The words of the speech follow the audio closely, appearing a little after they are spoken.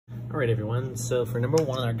All right, everyone. So for number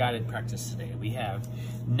one, our guided practice today, we have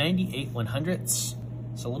 98 100ths.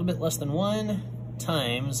 So a little bit less than 1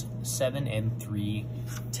 times 7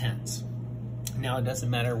 3/10. Now, it doesn't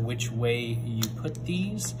matter which way you put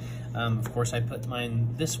these. Of course, I put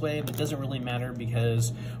mine this way, but it doesn't really matter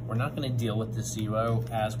because we're not going to deal with the 0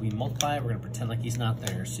 as we multiply. We're going to pretend like he's not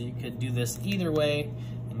there. So you could do this either way,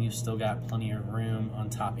 and you've still got plenty of room on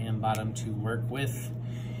top and bottom to work with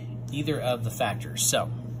either of the factors. So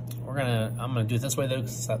I'm gonna do it this way though,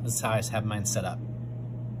 because this is how I have mine set up.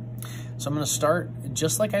 So I'm gonna start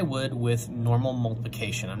just like I would with normal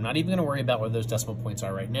multiplication. I'm not even gonna worry about where those decimal points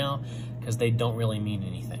are right now because they don't really mean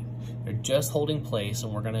anything. They're just holding place,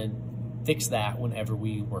 and we're gonna fix that whenever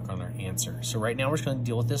we work on our answer. So right now we're just gonna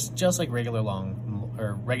deal with this just like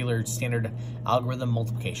regular standard algorithm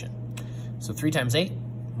multiplication. So 3 times 8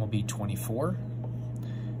 will be 24.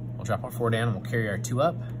 We'll drop our 4 down and we'll carry our 2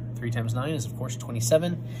 up. 3 times 9 is, of course,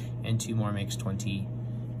 27, and 2 more makes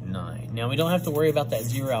 29. Now, we don't have to worry about that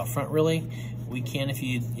 0 out front, really. We can if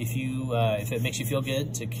it makes you feel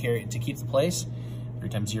good to keep the place. 3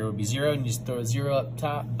 times 0 would be 0, and you just throw a 0 up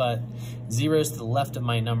top, but zeros to the left of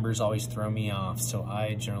my numbers always throw me off, so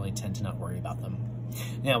I generally tend to not worry about them.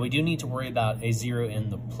 Now, we do need to worry about a 0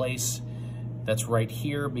 in the place that's right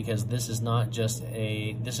here, because this is not just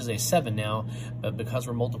this is a 7 now, but because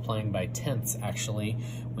we're multiplying by tenths, actually,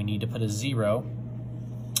 we need to put a 0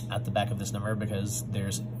 at the back of this number because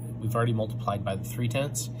we've already multiplied by the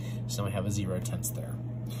 3/10, so we have a 0/10 there.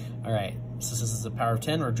 All right, so this is the power of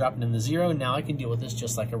 10. We're dropping in the 0. Now I can deal with this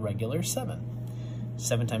just like a regular 7.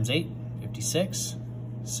 7 times 8, 56.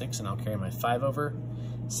 6, and I'll carry my 5 over.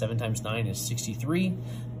 7 times 9 is 63,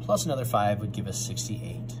 plus another 5 would give us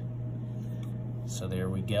 68. So there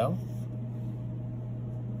we go,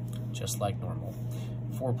 just like normal.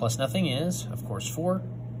 4 plus nothing is, of course, 4.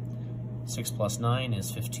 6 plus 9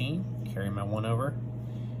 is 15, carry my 1 over.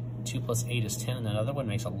 2 plus 8 is 10, and that other one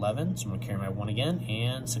makes 11, so I'm gonna carry my 1 again,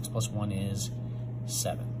 and 6 plus 1 is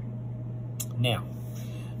 7. Now,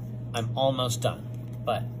 I'm almost done,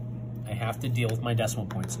 but I have to deal with my decimal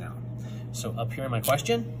points now. So up here in my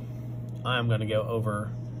question, I'm gonna go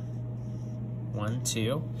over 1,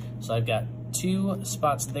 2, so I've got 2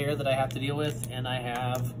 spots there that I have to deal with, and I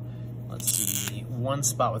have, let's see, 1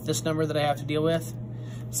 spot with this number that I have to deal with.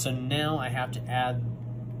 So now I have to add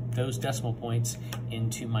those decimal points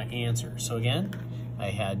into my answer. So again, I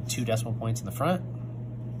had 2 decimal points in the front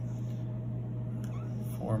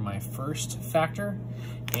for my first factor,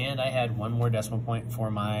 and I had 1 more decimal point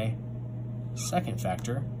for my second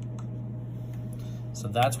factor. So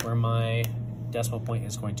that's where my decimal point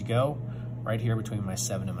is going to go, right here between my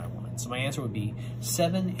 7 and my 1. So my answer would be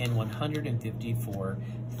 7 154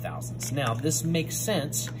 thousandths. Now, this makes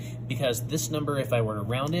sense because this number, if I were to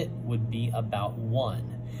round it, would be about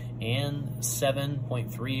 1. And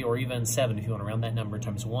 7.3, or even 7, if you want to round that number,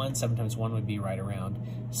 times 1, 7 times 1 would be right around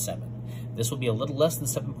 7. This will be a little less than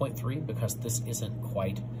 7.3 because this isn't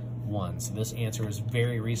quite 1. So this answer is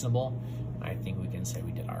very reasonable. I think we can say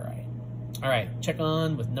we did all right. All right, check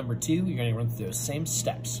on with number 2. You're going to run through those same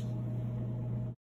steps.